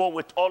believing God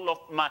with all of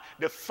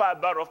the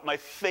fiber of my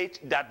faith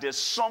that there's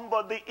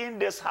somebody in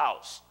this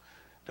house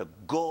that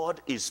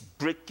God is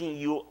breaking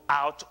you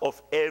out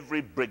of every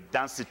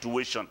breakdown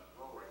situation.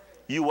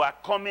 You are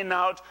coming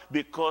out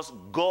because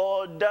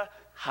God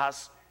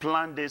has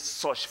planned this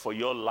such for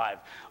your life.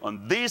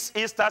 On this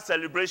Easter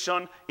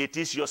celebration, it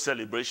is your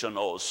celebration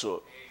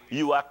also.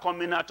 You are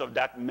coming out of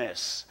that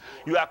mess.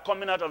 You are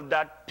coming out of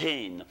that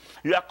pain.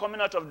 You are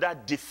coming out of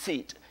that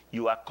defeat.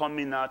 You are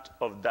coming out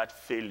of that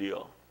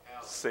failure,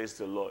 says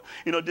the Lord.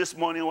 You know, this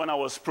morning when I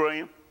was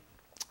praying,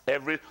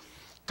 every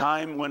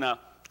time when I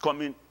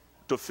come in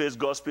to face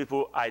God's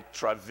people, I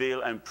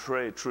travail and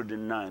pray through the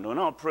night. When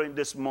I'm praying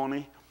this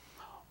morning,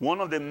 one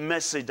of the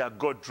messages that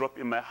God dropped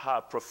in my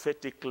heart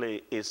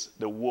prophetically is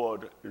the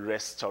word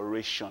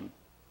restoration.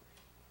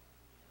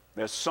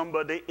 There's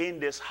somebody in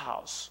this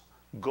house.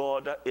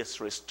 God is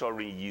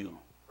restoring you.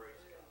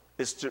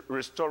 It's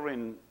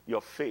restoring your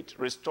faith,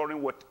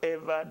 restoring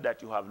whatever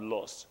that you have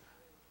lost.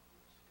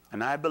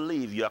 And I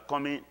believe you are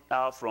coming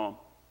out from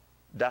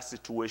that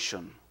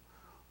situation.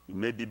 You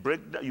may be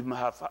you may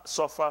have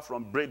suffered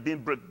from being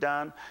break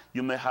down.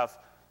 You may have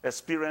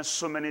experienced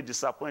so many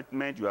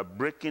disappointments. You are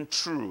breaking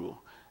through.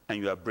 And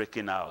you are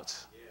breaking out.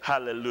 Yeah.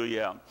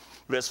 Hallelujah.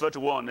 Verse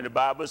 41, and the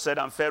Bible said,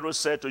 and Pharaoh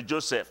said to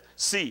Joseph,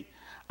 see,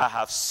 I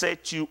have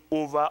set you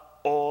over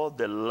all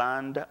the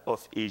land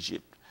of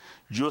Egypt.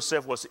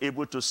 Joseph was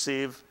able to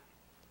save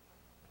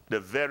the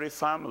very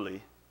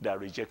family that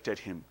rejected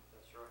him.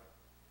 That's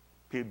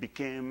right. He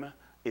became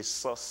a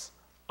source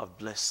of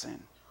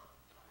blessing.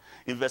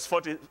 In verse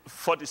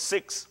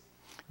 46,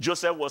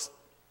 Joseph was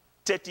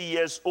 30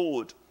 years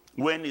old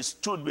when he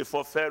stood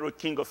before Pharaoh,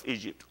 king of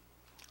Egypt.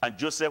 And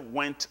Joseph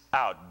went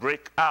out,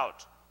 break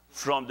out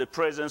from the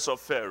presence of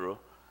Pharaoh,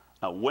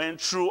 and went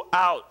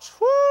throughout,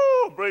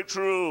 break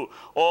through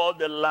all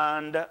the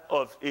land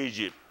of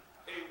Egypt.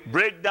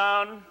 Break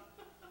down,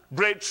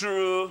 break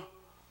through,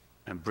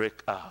 and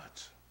break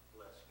out.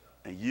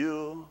 And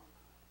you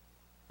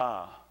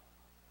are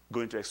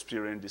going to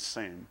experience the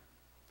same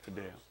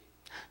today.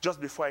 Just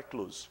before I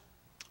close,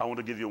 I want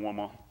to give you one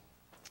more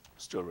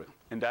story.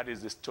 And that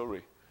is the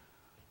story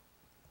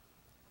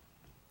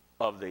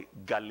of the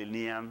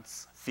Galilean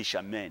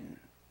fishermen.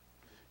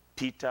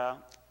 Peter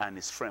and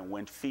his friend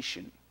went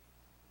fishing.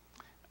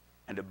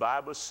 And the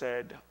Bible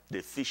said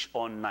they fished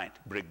all night,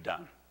 break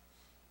down.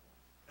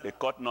 They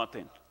caught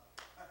nothing.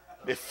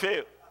 They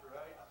failed.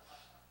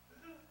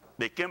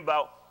 They came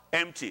back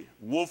empty,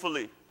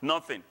 woefully,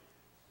 nothing.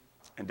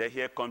 And then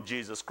here comes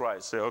Jesus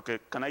Christ. Say, okay,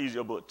 can I use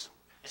your boat?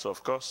 So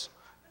of course,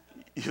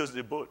 use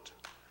the boat.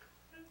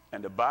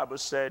 And the Bible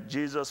said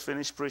Jesus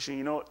finished preaching.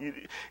 You know,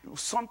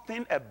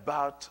 something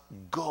about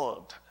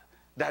God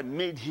that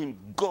made him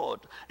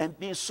God. And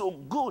being so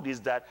good is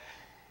that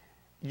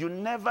you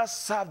never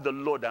serve the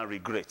Lord and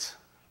regret.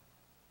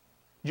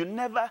 You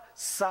never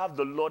serve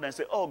the Lord and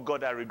say, oh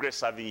God, I regret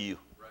serving you.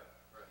 Right.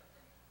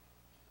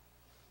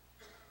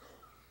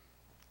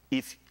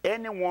 If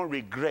anyone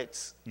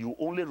regrets, you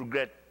only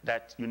regret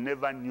that you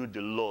never knew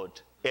the Lord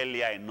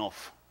earlier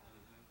enough.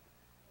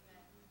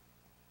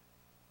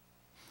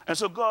 And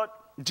so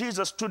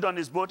Jesus stood on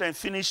his boat and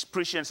finished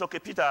preaching and said, okay,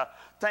 Peter,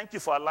 thank you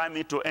for allowing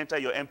me to enter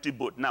your empty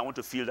boat. Now I want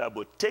to fill that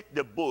boat. Take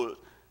the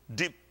boat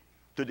deep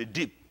to the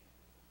deep.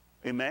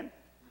 Amen?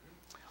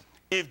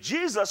 If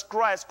Jesus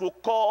Christ could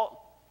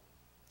call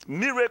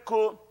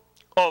miracle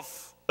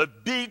of a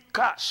big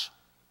catch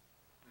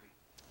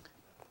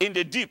in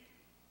the deep,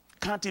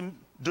 can't he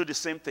do the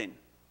same thing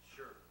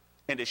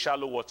in the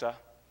shallow water?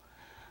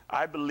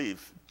 I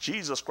believe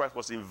Jesus Christ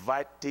was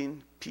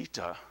inviting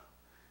Peter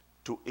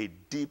to a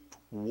deep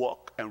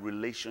walk and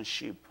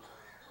relationship.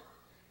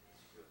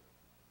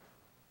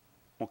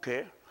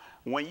 Okay?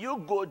 When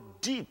you go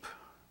deep,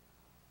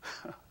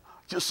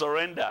 you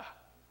surrender.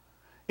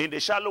 In the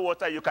shallow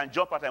water, you can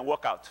jump out and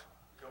walk out.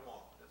 Come on.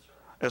 That's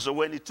right. And so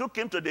when he took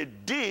him to the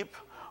deep,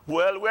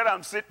 well, where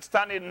I'm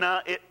standing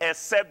now,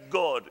 except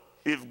God.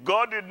 If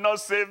God did not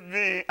save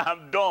me,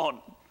 I'm done.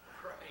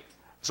 Right.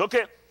 It's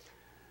okay.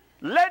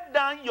 Let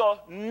down your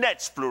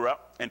nets, plural.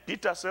 And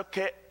Peter said,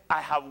 okay,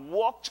 I have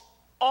walked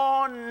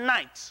all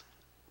night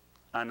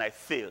and I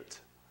failed.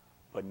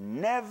 But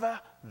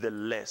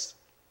nevertheless,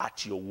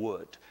 at your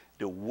word,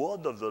 the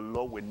word of the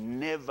Lord will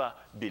never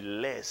be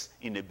less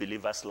in a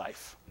believer's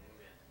life.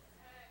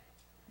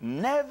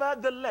 Amen.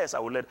 Nevertheless,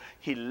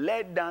 he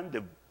laid down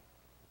the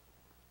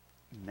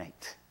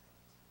net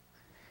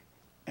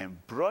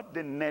and brought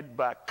the net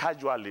back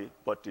casually,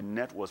 but the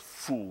net was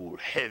full,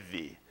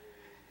 heavy.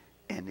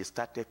 And he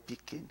started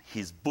picking.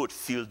 His boat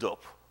filled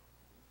up.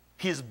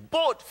 His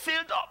boat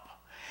filled up.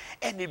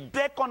 And he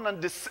beckoned on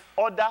this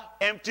other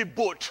empty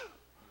boat.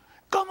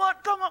 Come on,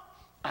 come on.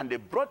 And they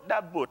brought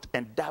that boat,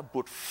 and that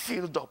boat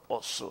filled up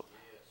also.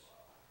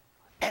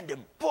 Yes. And the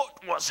boat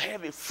was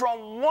heavy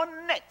from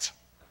one net.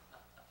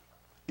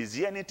 Is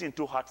there anything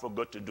too hard for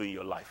God to do in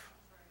your life?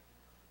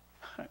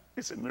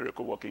 It's a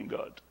miracle working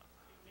God.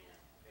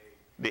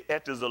 The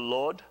earth is the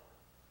Lord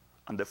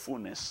and the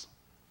fullness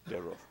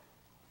thereof.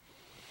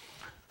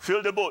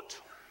 Fill the boat.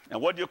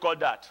 And what do you call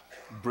that?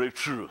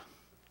 Breakthrough.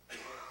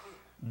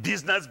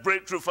 Business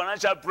breakthrough,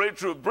 financial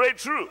breakthrough,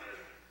 breakthrough.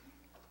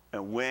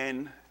 And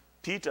when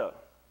Peter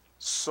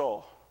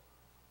saw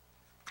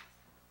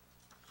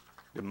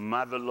the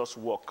marvelous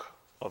work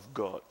of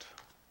God,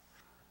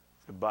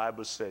 the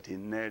Bible said he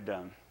knelt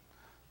down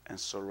and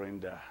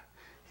surrendered.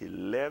 He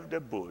left the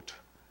boat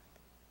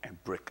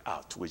and broke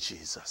out with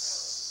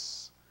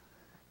Jesus.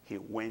 He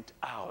went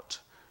out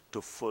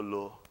to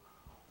follow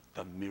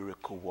the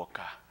miracle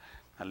worker.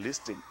 Now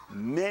listen,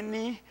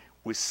 many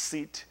will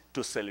sit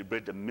to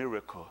celebrate the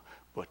miracle,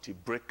 but he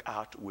break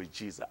out with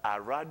Jesus. I'd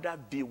rather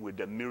be with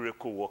the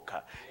miracle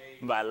worker.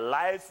 My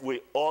life will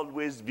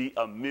always be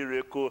a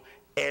miracle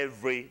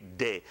every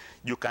day.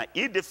 You can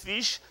eat the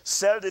fish,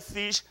 sell the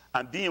fish,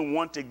 and be in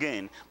want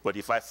again. But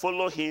if I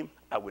follow him,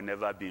 I will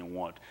never be in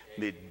want.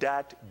 May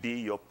that be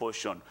your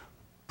portion.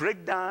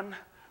 Break down,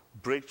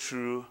 break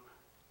through,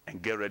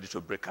 and get ready to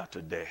break out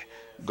today.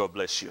 God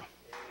bless you.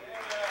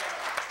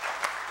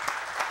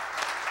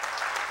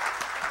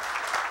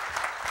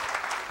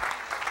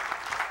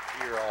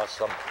 You're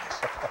awesome.